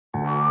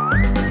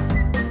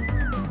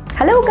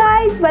Hello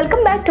guys,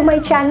 welcome back to my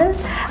channel.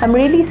 I'm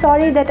really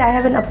sorry that I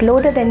haven't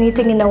uploaded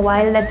anything in a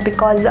while. That's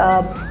because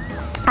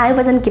I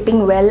wasn't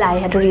keeping well. I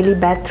had a really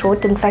bad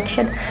throat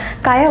infection.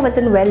 Kaya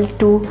wasn't well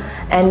too,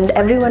 and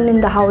everyone in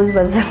the house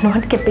was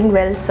not keeping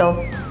well.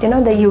 So you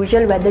know, the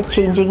usual weather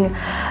changing,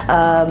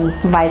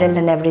 viral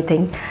and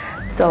everything.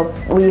 So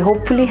we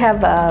hopefully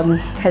have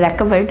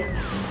recovered.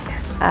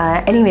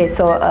 Anyway,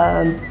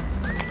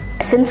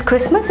 since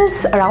Christmas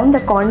is around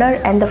the corner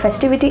and the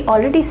festivity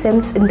already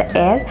seems in the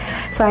air,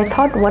 so I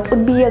thought what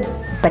would be a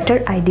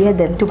better idea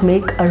than to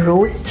make a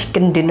roast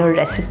chicken dinner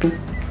recipe.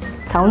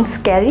 Sounds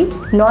scary?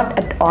 Not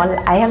at all.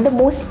 I have the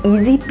most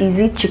easy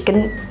peasy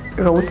chicken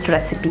roast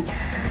recipe.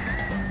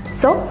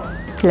 So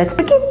let's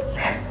begin.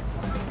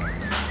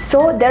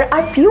 So there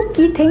are few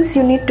key things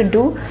you need to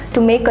do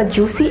to make a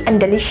juicy and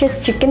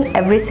delicious chicken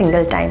every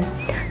single time.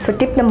 So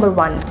tip number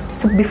 1.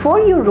 So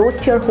before you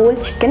roast your whole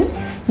chicken,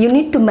 you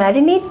need to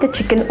marinate the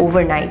chicken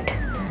overnight.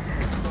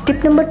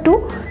 Tip number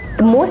 2,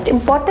 the most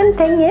important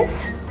thing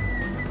is,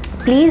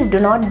 please do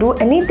not do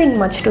anything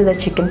much to the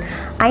chicken.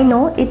 I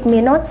know it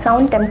may not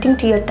sound tempting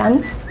to your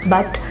tongues,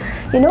 but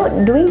you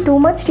know, doing too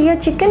much to your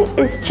chicken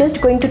is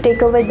just going to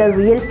take away the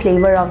real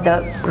flavor of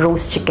the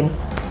roast chicken.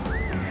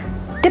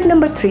 Tip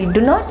number 3,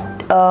 do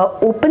not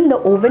open the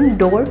oven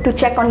door to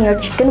check on your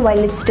chicken while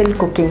it's still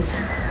cooking.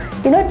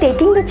 You know,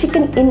 taking the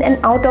chicken in and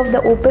out of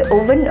the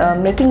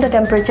oven, making the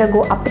temperature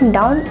go up and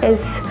down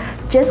is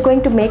just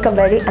going to make a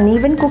very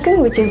uneven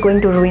cooking, which is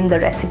going to ruin the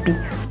recipe.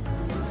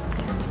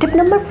 Tip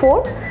number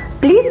 4,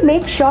 please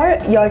make sure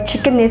your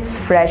chicken is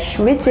fresh,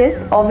 which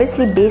is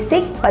obviously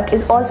basic but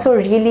is also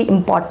really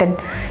important.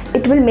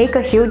 It will make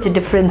a huge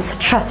difference,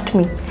 trust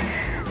me.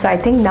 So I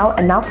think now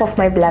enough of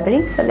my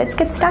blabbering, so let's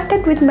get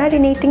started with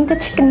marinating the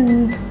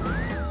chicken.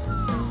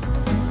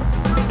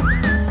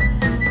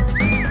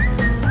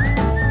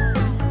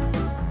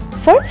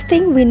 First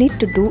thing we need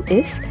to do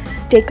is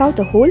take out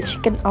the whole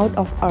chicken out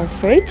of our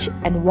fridge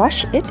and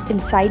wash it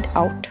inside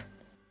out.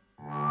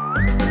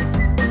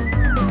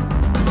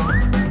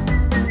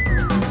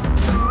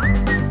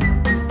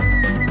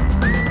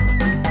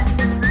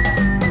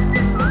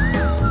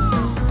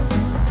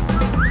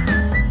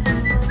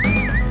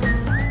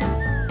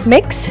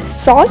 Mix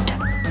salt,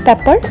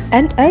 pepper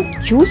and a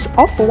juice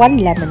of 1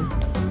 lemon.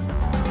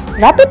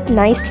 Rub it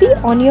nicely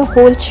on your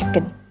whole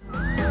chicken.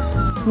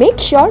 Make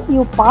sure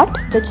you part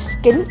the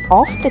skin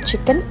off the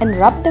chicken and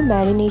rub the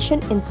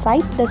marination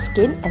inside the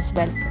skin as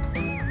well.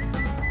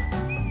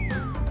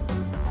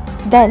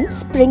 Then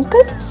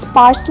sprinkle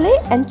parsley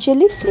and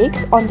chili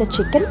flakes on the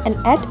chicken and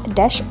add a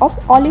dash of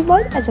olive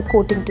oil as a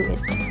coating to it.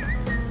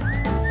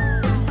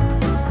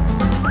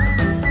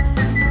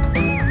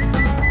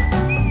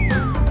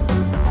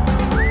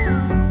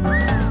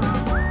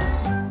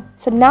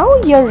 So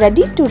now you're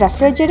ready to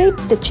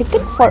refrigerate the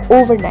chicken for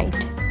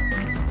overnight.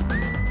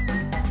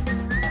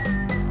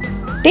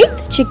 Take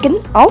the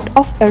chicken out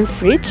of our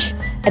fridge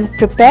and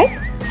prepare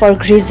for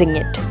greasing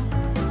it.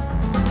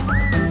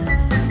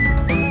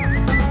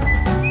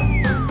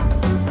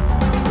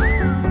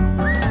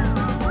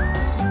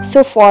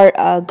 So for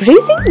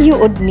greasing you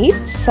would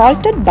need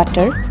salted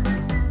butter,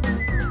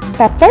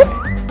 pepper,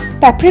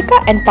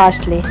 paprika and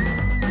parsley.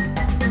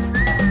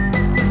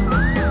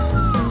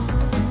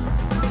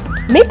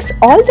 Mix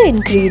all the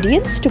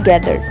ingredients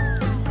together.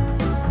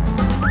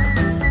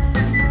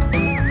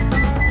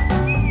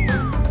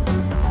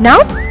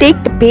 Now take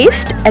the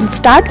paste and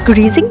start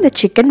greasing the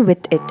chicken with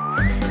it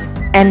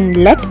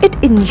and let it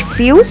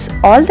infuse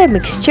all the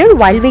mixture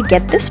while we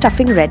get the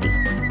stuffing ready.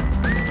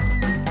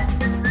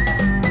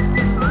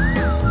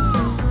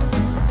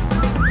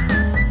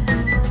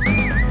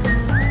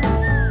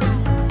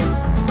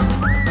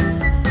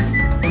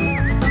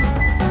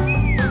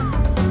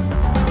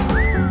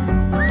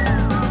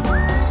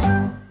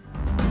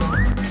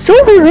 So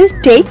we will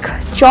take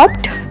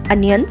chopped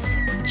onions,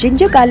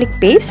 ginger garlic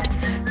paste,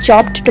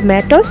 chopped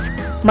tomatoes,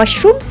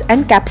 mushrooms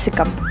and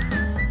capsicum.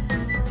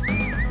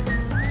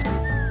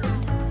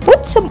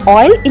 Put some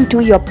oil into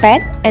your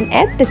pan and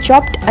add the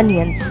chopped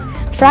onions.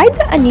 Fry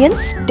the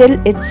onions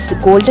till it's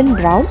golden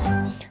brown.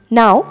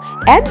 Now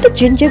add the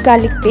ginger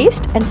garlic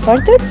paste and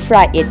further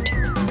fry it.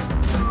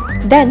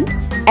 Then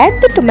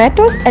add the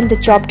tomatoes and the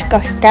chopped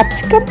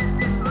capsicum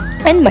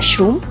and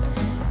mushroom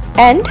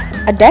and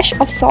a dash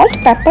of salt,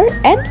 pepper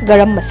and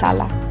garam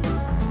masala.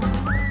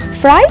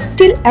 Fry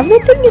till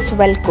everything is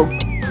well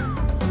cooked.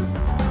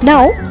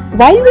 Now,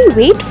 while we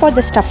wait for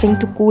the stuffing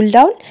to cool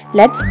down,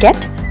 let's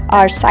get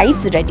our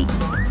sides ready.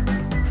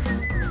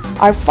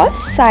 Our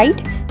first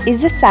side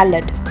is a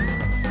salad.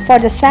 For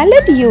the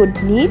salad, you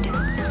would need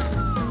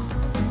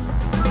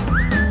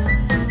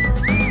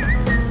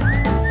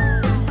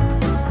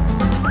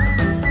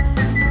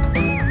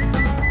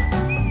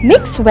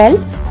mix well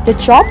the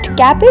chopped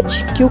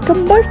cabbage,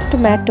 cucumber,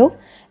 tomato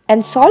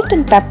and salt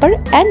and pepper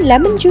and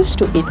lemon juice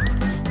to it.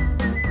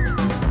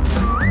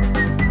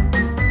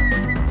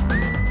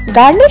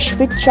 Garnish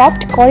with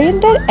chopped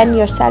coriander and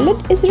your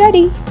salad is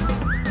ready.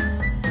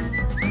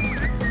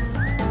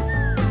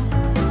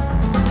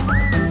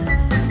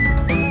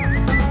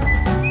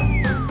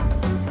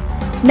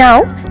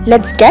 Now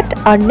let's get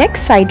our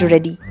next side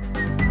ready.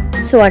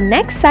 So our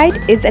next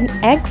side is an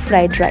egg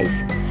fried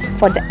rice.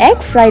 For the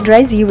egg fried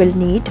rice you will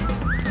need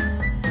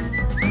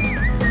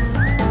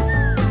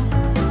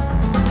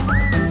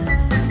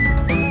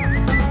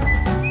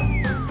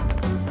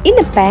in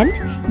a pan,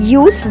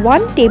 use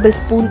 1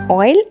 tablespoon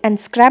oil and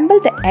scramble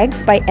the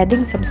eggs by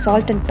adding some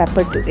salt and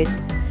pepper to it.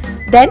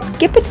 Then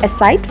keep it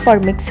aside for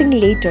mixing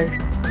later.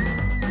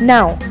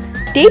 Now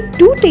take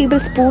 2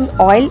 tablespoon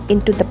oil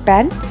into the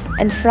pan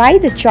and fry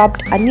the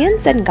chopped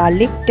onions and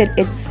garlic till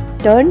it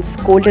turns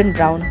golden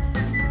brown.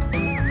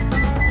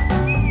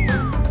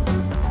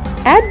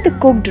 Add the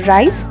cooked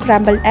rice,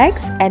 scrambled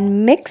eggs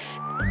and mix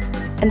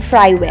and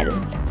fry well.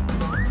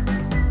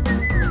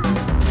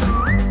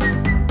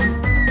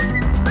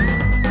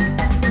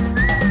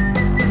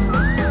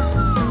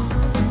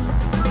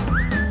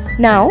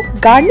 Now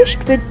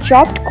garnished with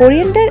chopped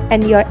coriander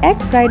and your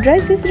egg fried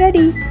rice is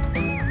ready.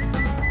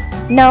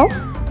 Now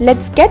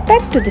let's get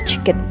back to the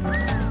chicken.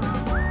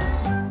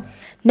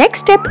 Next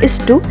step is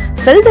to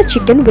fill the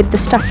chicken with the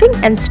stuffing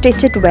and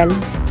stitch it well.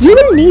 You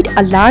will need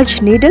a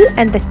large needle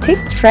and the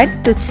thick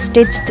thread to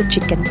stitch the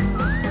chicken.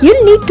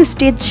 You'll need to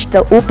stitch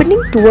the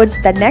opening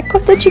towards the neck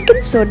of the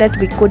chicken so that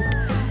we could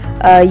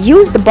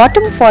use the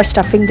bottom for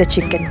stuffing the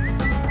chicken.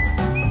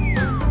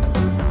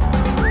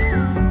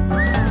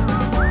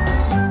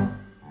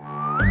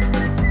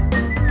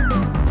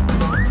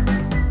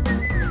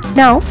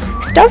 Now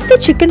stuff the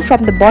chicken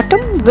from the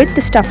bottom with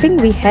the stuffing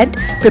we had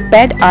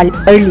prepared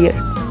earlier.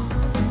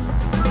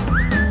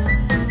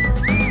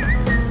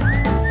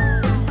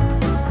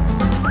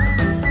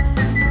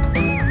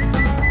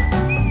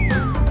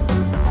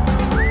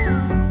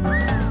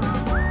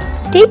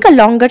 Take a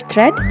longer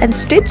thread and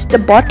stitch the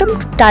bottom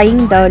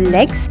tying the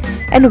legs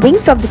and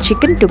wings of the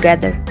chicken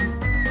together,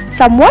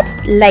 somewhat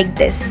like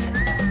this.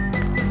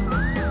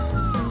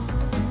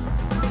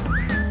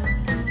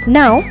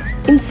 Now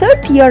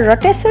insert your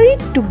rotisserie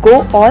to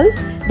go all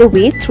the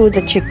way through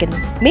the chicken.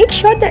 Make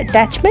sure the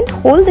attachment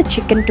hold the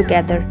chicken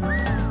together.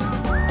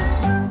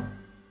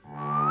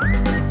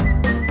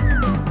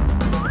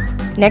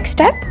 Next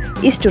step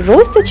is to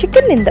roast the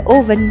chicken in the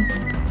oven.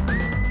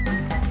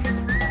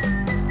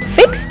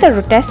 Fix the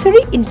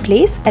rotisserie in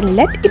place and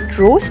let it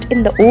roast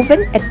in the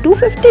oven at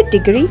 250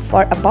 degrees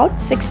for about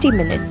 60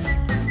 minutes.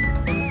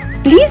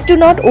 Please do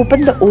not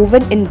open the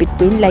oven in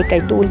between like I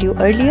told you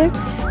earlier.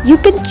 You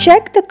can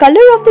check the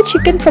color of the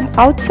chicken from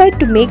outside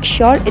to make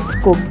sure it's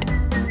cooked.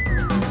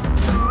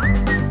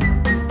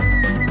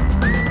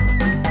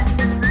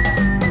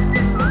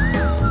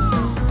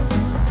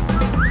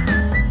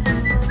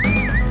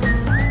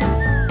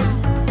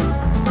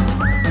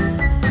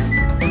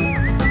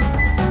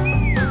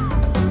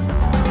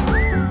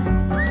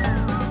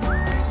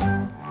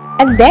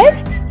 And there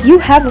you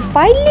have a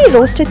finely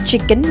roasted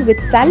chicken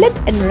with salad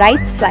and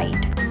right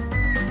side.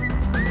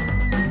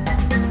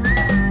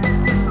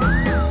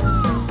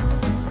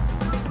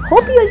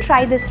 Hope you'll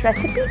try this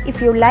recipe.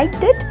 If you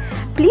liked it,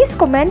 please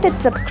comment and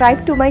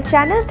subscribe to my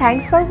channel.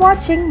 Thanks for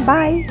watching.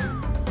 Bye.